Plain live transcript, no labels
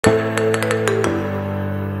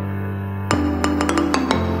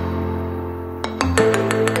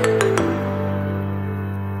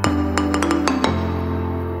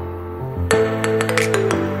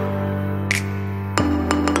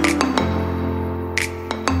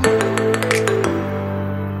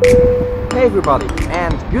everybody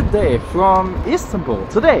and good day from Istanbul.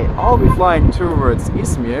 Today I'll be flying towards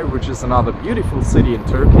Izmir, which is another beautiful city in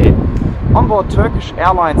Turkey, on board Turkish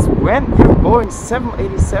Airlines brand new Boeing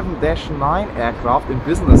 777-9 aircraft in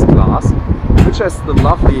business class, which has the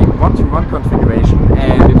lovely 1-to-1 configuration,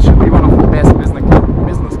 and it should be one of the best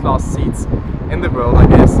business class seats in the world, I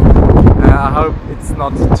guess. I hope it's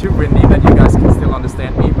not too windy that you guys can still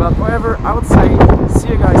understand me, but however, I would say see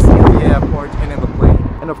you guys in the airport and in the plane.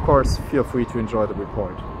 And of course, feel free to enjoy the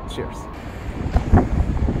report. Cheers!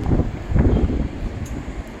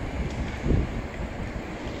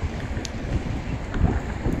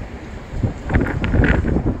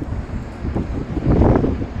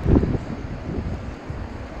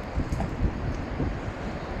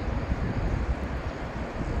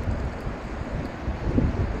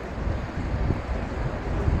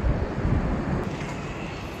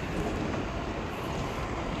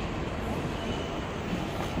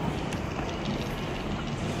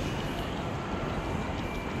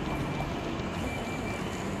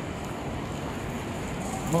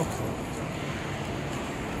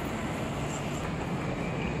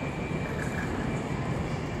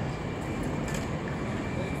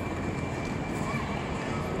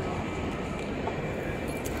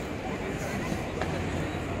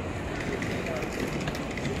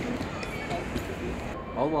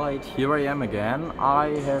 Alright, here I am again. I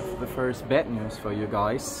have the first bad news for you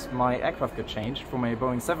guys. My aircraft got changed from a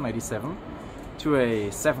Boeing 787 to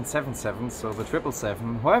a 777, so the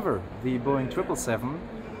 777. However, the Boeing 777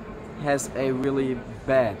 has a really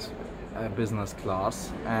bad business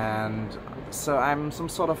class, and so I'm some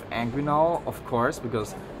sort of angry now, of course,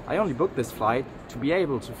 because I only booked this flight to be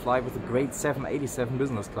able to fly with a great 787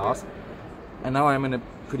 business class, and now I'm in a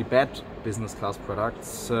pretty bad business class product.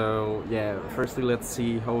 So yeah, firstly let's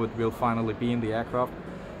see how it will finally be in the aircraft.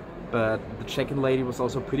 But the check-in lady was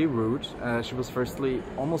also pretty rude. She was firstly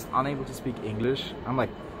almost unable to speak English. I'm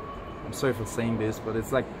sorry for saying this, but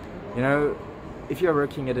it's like, you know, if you're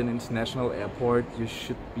working at an international airport, you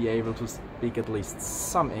should be able to speak at least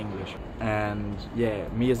some English. And yeah,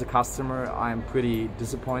 me as a customer, I'm pretty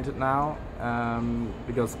disappointed now,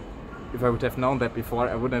 because if I would have known that before,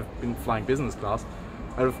 I wouldn't have been flying business class.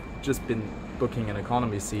 I would have just been booking an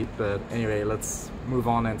economy seat. But anyway, let's move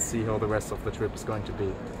on and see how the rest of the trip is going to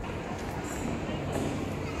be.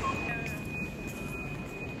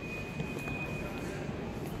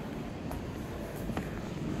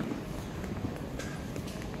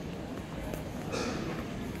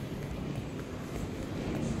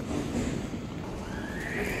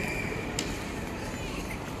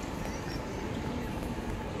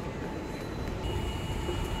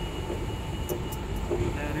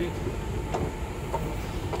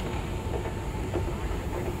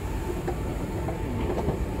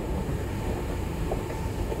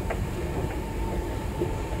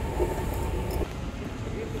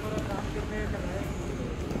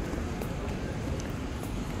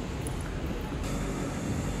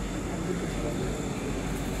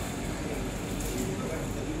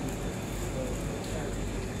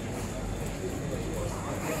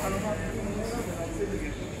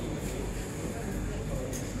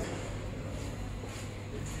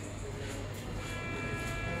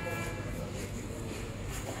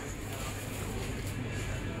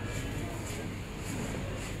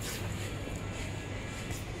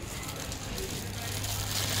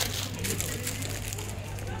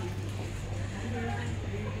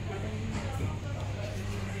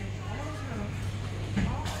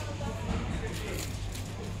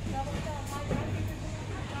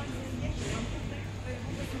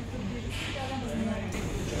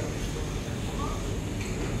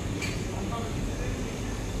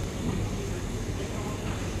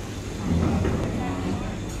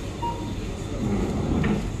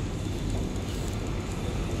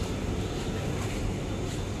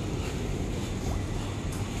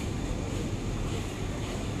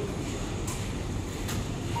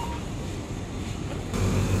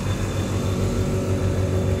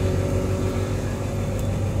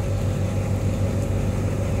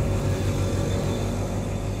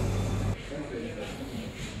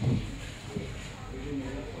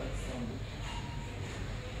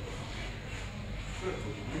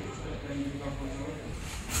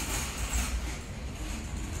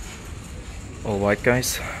 Alright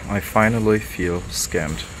guys, I finally feel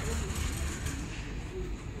scammed.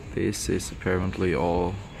 This is apparently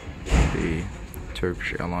all the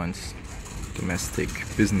Turkish Airlines domestic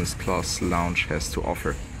business class lounge has to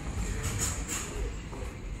offer.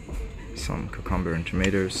 Some cucumber and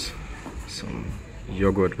tomatoes, some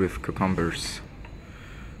yogurt with cucumbers,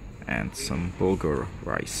 and some bulgur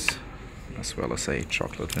rice, as well as a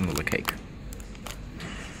chocolate vanilla cake.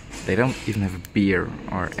 They don't even have beer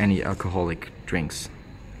or any alcoholic drinks.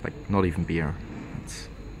 Like, not even beer. It's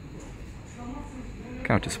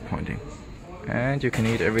kind of disappointing. And you can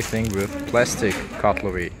eat everything with plastic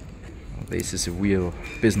cutlery. This is a real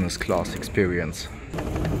business class experience.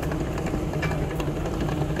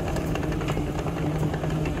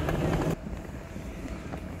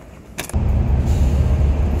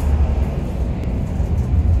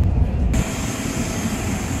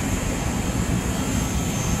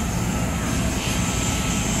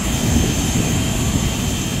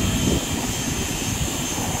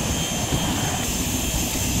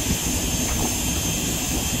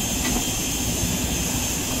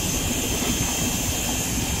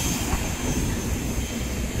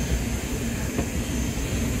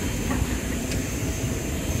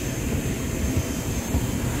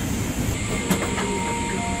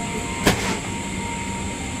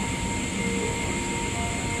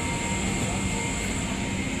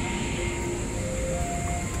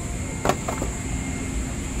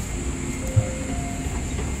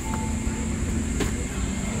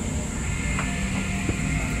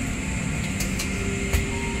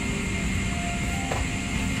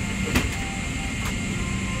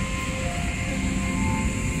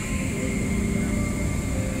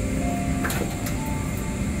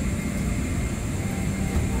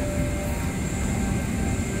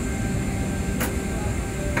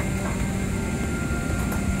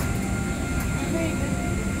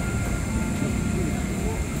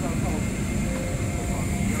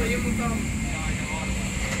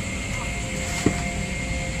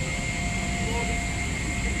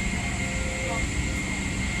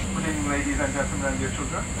 Ladies and gentlemen, dear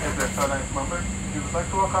children, as Airline's member, we would like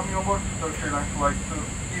to welcome you aboard Turkish Airlines flight to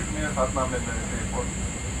Izmir, Adnan Airport.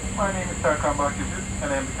 My name is Serkan Bakirci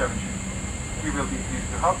and I am the cabin chief. We will be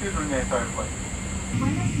pleased to help you during the entire flight.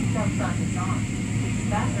 When the seatbelt sign is on, please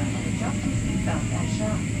fasten and adjust your seatbelt as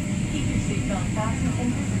shown. Keep your seatbelt fastened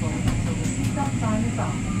and visible until the seatbelt sign is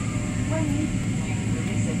off. When needed, you can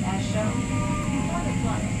release it as shown. Before the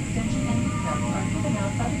flight, extension and seatbelts are given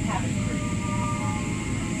out by the cabin crew.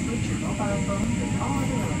 Switch your mobile phones and all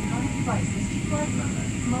other electronic devices to flight mode.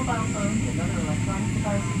 Mobile phones and other electronic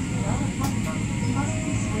devices while in flight mode must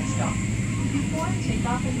be switched off. Before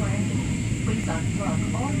takeoff and landing, please unplug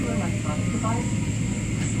all your electronic devices.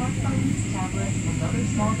 Smartphones, tablets, and other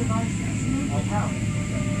small devices may be held,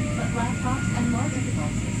 but laptops and larger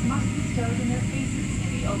devices must be stowed in their cases in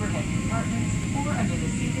the overhead compartments or under the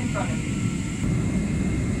seat in front of you.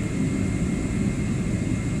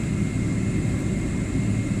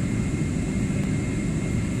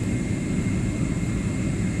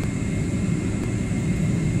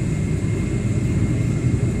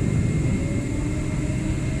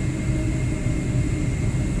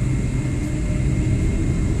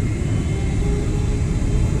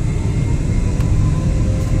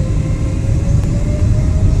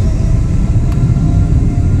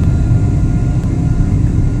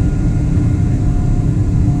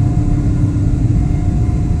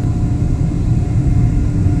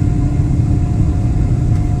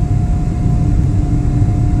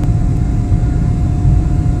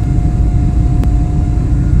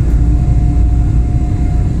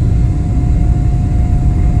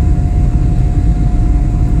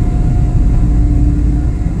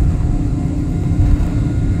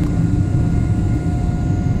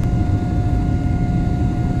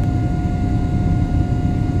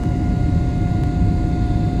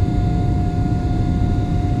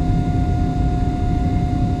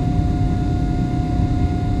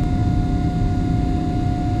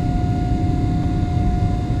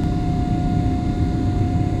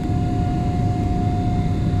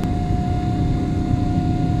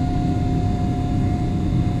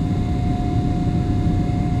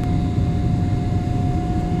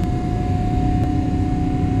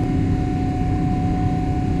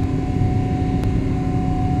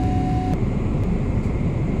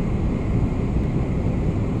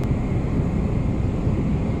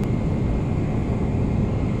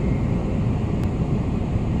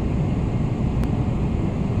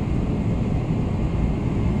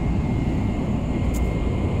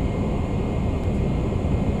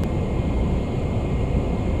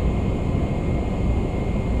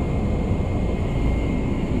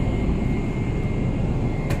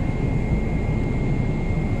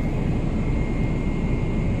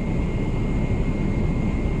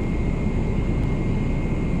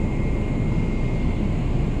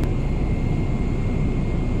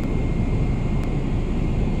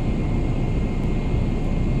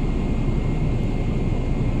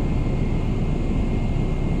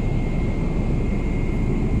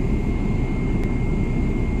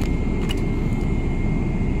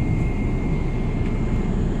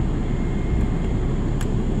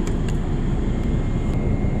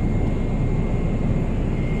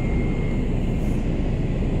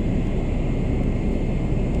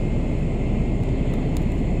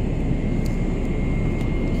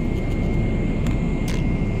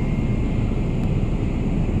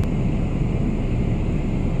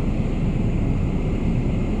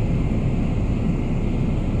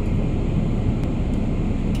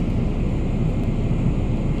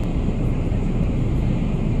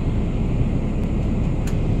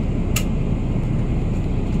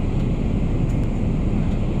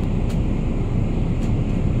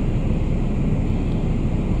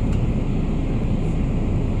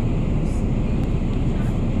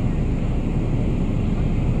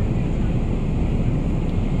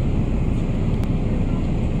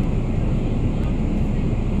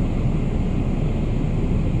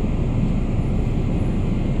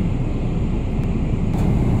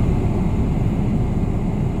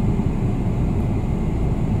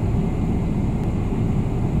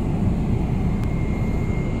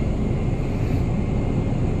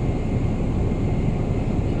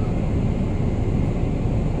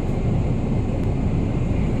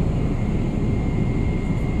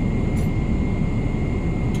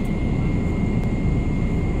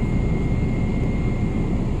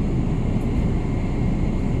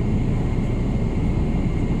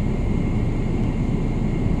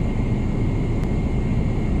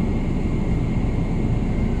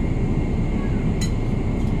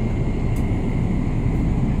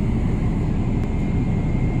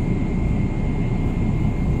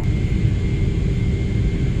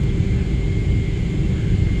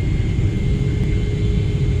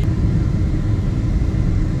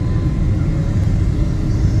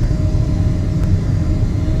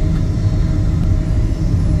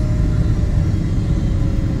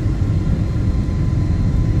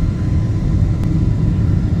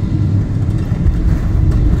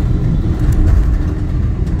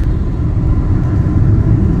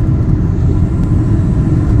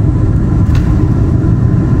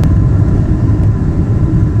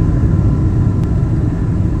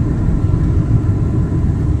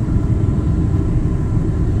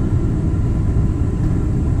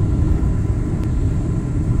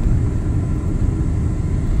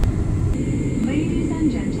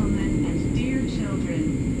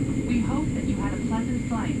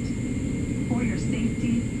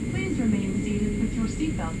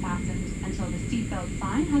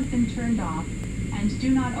 do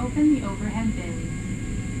not open the overhead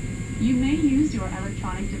bins. You may use your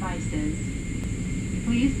electronic devices.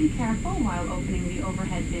 Please be careful while opening the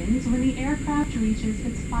overhead bins when the aircraft reaches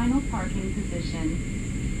its final parking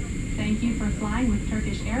position. Thank you for flying with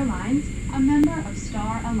Turkish Airlines, a member of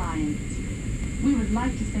Star Alliance. We would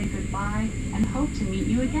like to say goodbye and hope to meet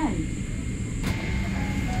you again.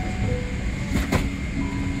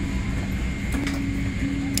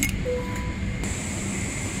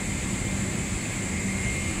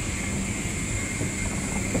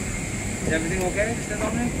 Is everything okay, Mr.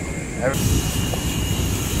 Dominic?